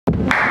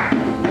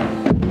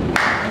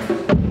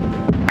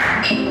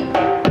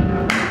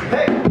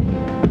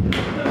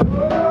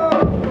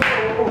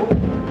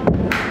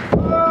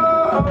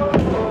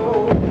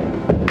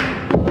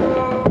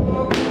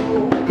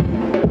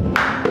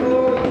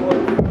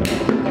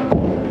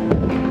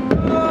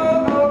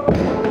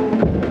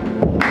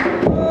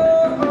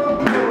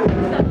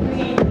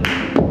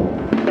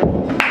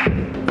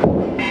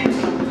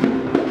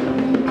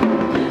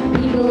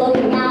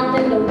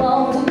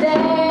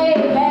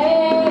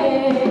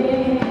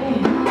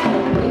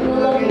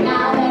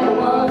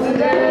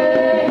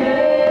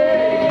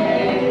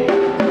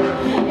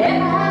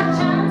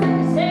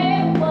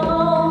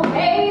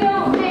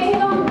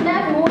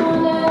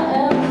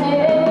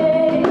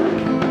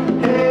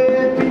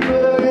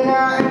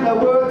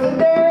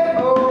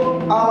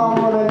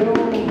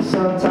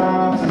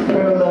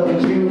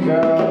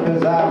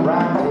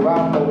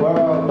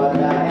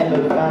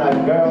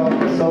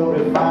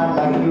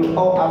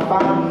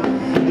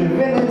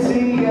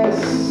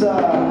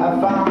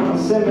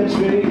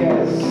symmetry,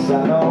 yes,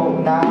 I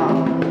know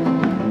now.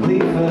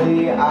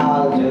 Gleefully,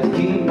 I'll just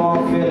keep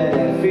on feeling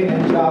it,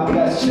 feeling drop,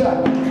 let's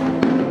shut.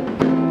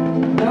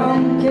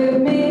 Don't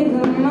give me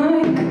the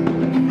mic.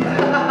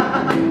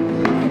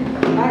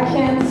 I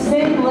can't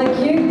sing like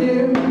you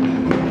do.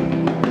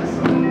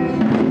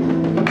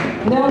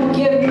 Don't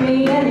give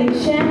me any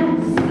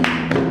chance.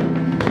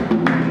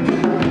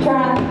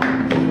 Try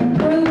to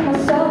prove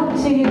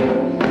myself to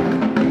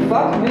you.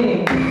 Fuck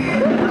me.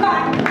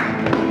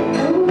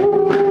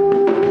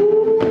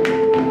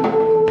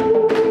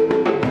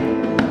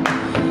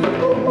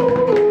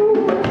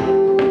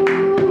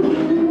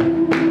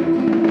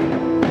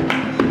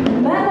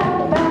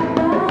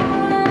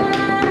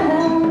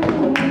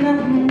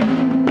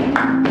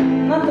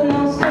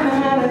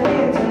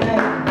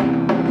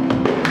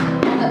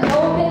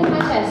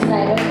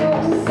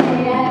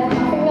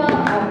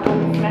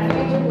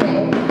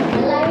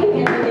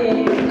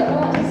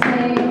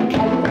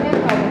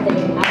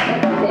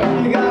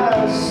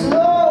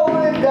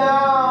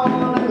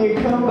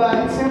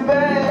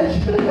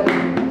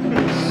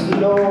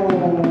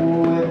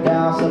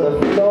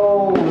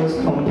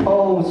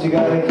 You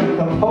gotta keep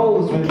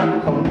composed. When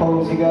you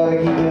compose, you gotta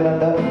keep it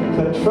under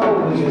control.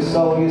 With your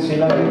soul, you see,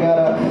 like you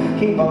gotta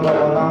keep on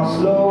going on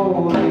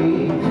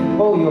slowly.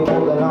 Oh, you're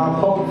holding on,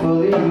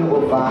 hopefully you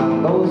will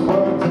find those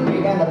words at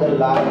the end of the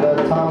light.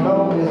 The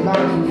tunnel is not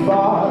too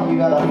far, you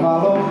gotta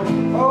follow.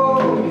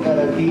 Oh, you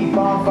gotta keep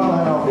on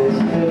following on this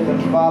cliff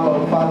and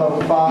follow, follow,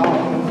 follow.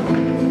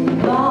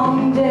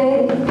 Long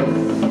days,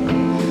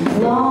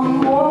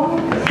 long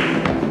walks,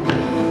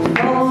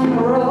 on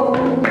the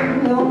road,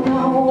 don't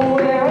know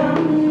where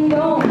I'm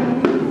going.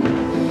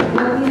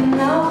 Looking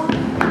up,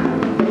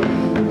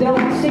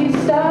 don't see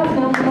stars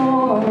no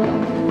more.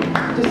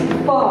 Just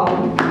fog,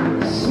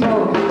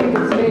 smoke, think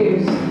it's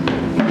days.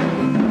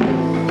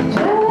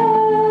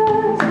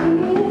 Just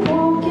keep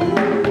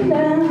walking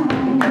down.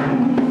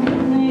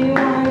 You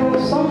wanna go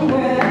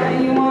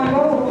somewhere, you wanna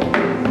go.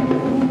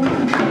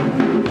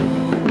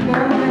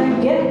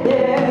 Gonna get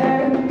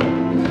there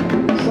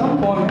some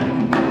point.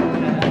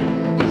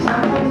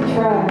 Sometimes you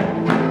try,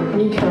 and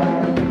you try,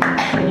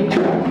 and you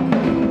try.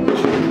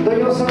 Though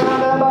you're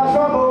surrounded by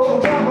trouble,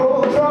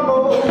 trouble,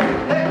 trouble.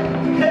 Hey,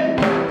 hey,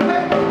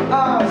 hey.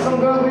 Some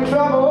girls be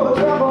trouble,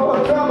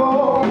 trouble,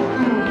 trouble.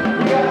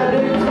 You gotta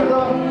dig through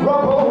the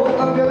rubble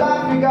of your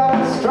life. You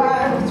gotta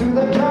strive through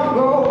the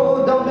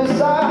jungle. Don't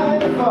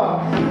decide for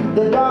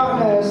the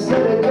darkness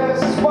that it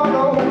just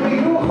swallow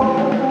you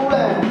whole.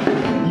 And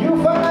you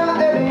find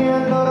out at the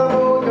end of the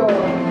road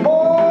you're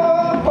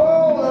more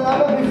whole than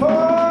ever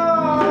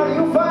before.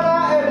 You find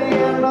out at the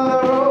end of the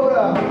road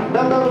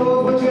that the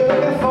road what you're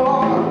looking for.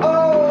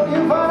 Oh, you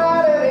find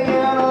out at the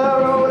end of the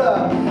road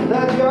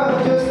that you're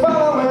just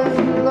following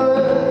the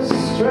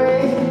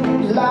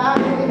strange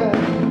light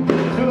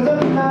through the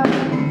night.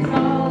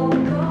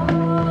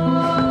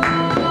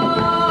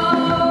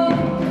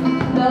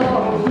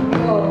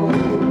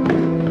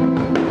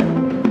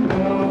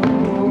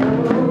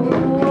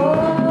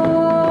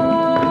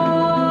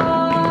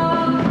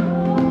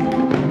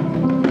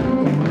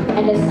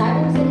 And the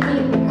sirens that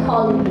keep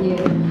calling you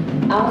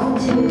out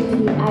into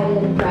the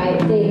island bright.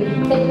 They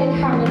think that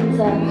harmonies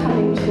are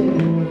coming true,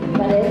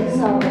 but it is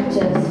all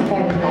just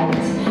fairy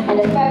lights. And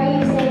the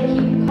fairies, they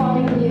keep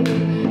calling you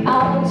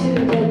out into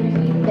the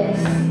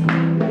deepness.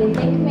 They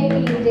think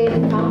maybe they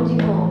found you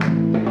home,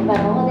 but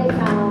all they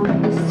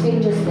found is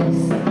strangeousness.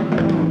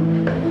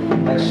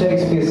 Like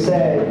Shakespeare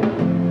said,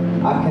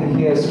 I can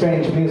hear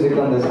strange music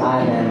on this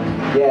island.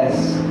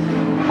 Yes,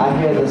 I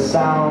hear the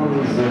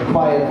sounds of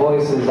quiet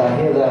voices. I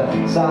hear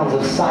the sounds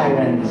of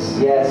sirens.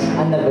 Yes,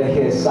 I never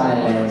hear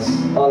silence.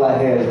 All I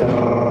hear is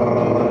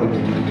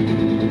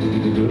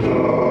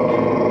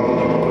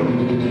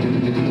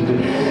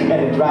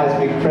and it drives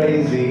me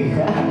crazy.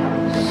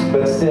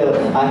 But still,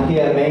 I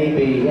hear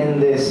maybe in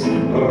this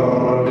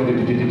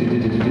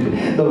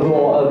the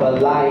roar of a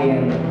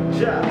lion.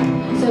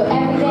 So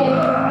every day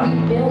we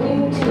build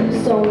you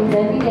tombstones.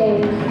 Every day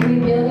we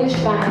build you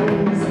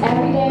shrines.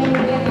 Every day we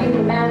give you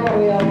the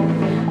memorial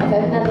of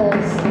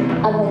another's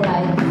other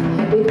life.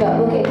 We've got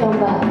Bukit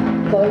Gombak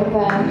going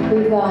round.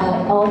 We've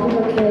got all the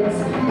little kids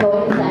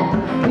going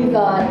left. We've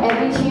got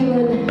every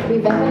tune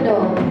we've ever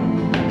known.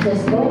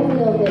 Just going a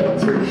little bit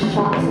too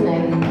short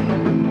tonight.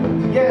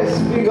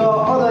 Yes, we got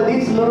all of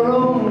these little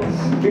rooms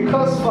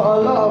because for a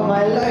lot of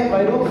my life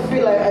I don't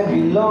feel like I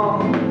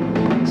belong.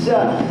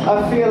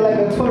 I feel like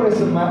a tourist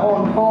in my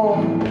own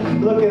home.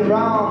 Looking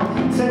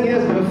around, 10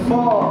 years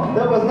before,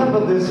 there was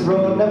never this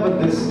road, never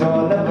this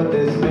door, never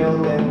this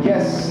building.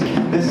 Yes,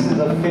 this is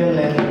a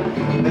feeling.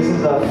 This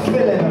is a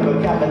feeling of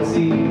a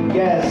cavity.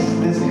 Yes,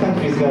 this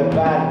country's got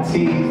bad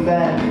teeth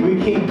and we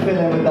keep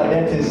filling with our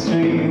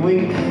dentistry.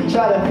 We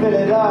try to fill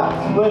it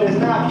up, but it's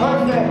not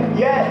perfect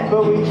yet.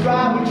 But we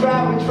try, we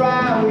try, we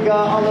try. We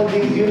got all of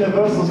these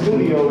Universal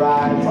Studio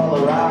rides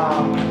all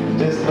around.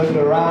 Just look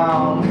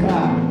around.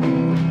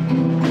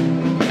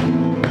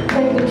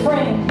 Take the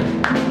train.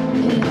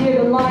 Can you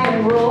hear the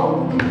lion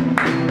roar?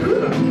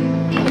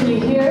 Can you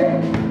hear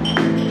it?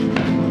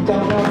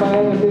 Don't know if I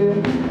ever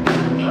do.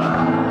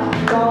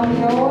 Going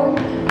nowhere?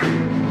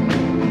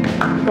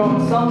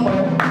 Going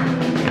somewhere.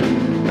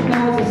 No,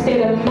 it's a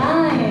state of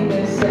mind,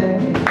 they say.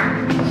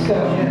 So,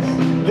 yes.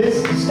 This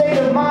state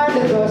of mind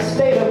is a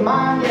state of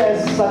mind,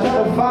 yes, I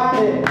try to find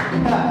it.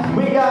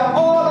 We got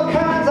all the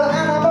kinds of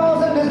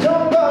animals in this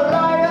jungle,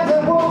 lions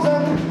and wolves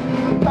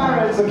and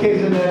parrots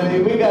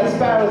occasionally. We got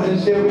sparrows and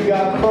shit, we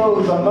got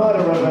crows, a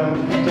murder of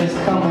them, just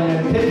coming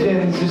in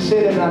pigeons, just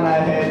shitting on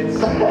our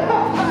heads.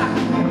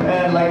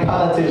 And like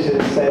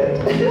politicians said.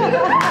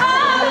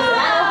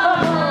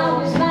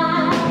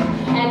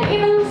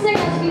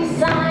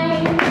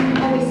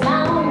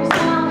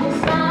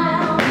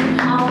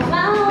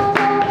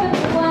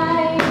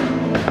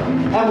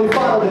 And we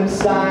follow them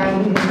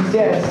signs,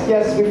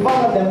 yes, we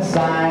follow them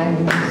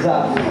signs.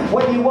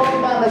 When you walk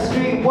down the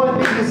street, what do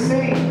you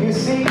see? You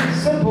see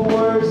simple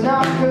words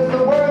now, because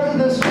the words of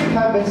the street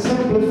have been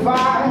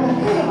simplified.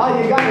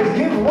 All you got is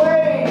give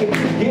way,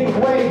 give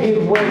way,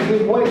 give way,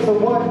 give way to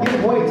what?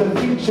 Give way to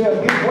future,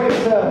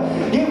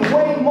 give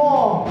way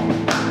more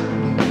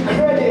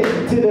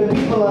credit to the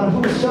people on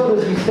whose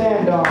shoulders you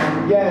stand on.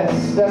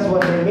 Yes, that's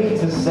what they mean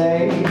to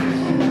say.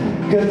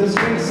 Because the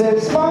street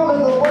says small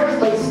little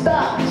words like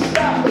stop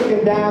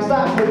looking down,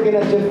 stop looking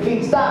at your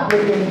feet, stop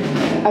looking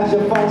at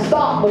your phone,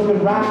 stop looking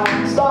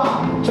around,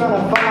 stop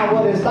trying to find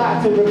what it's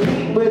like to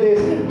repeat with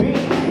this beat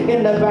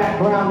in the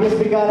background. Yes,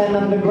 we got an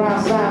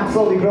underground sound,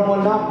 slowly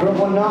growing up,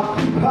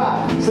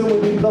 ha, soon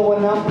we'll be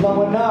blowing up,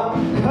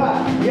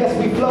 ha, yes,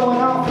 we flowing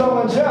up,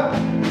 flowing up.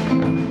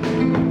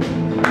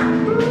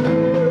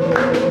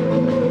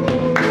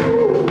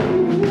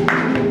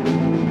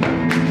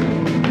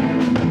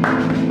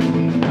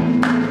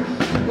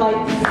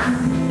 Lights.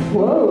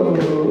 Whoa,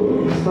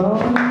 slow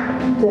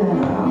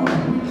down.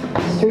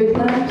 Street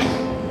lamps,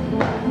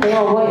 they're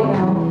all white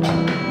now.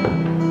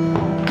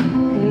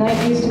 Night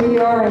used to be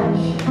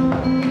orange.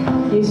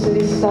 Used to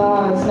be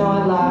stars. No,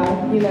 I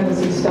lie. You never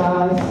see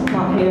stars.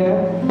 Not here.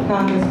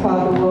 Not in this part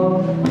of the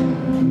world.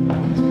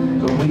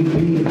 We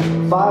be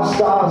 5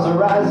 stars are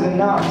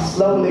rising up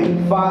slowly.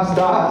 5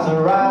 stars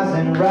are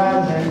rising.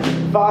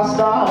 5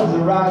 stars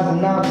are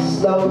rising up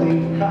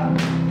slowly.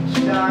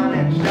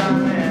 Shining.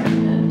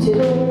 To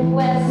the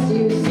west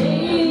you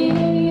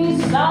see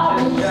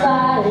stars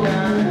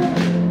shining.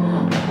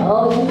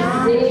 All you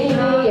see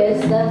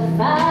is the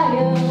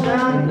fire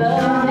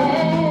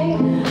burning.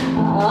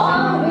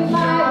 All we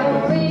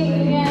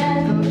firing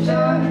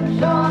and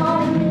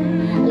dawn.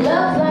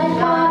 Love like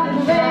hot and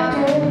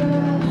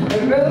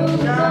vector,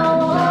 roots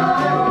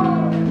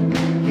on.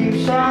 Keep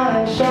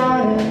shining,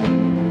 shining.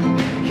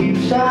 Keep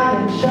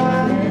shining,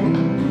 shining.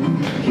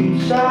 Keep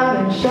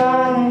shining,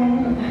 shining.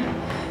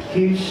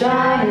 Keep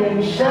shining,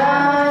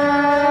 shining.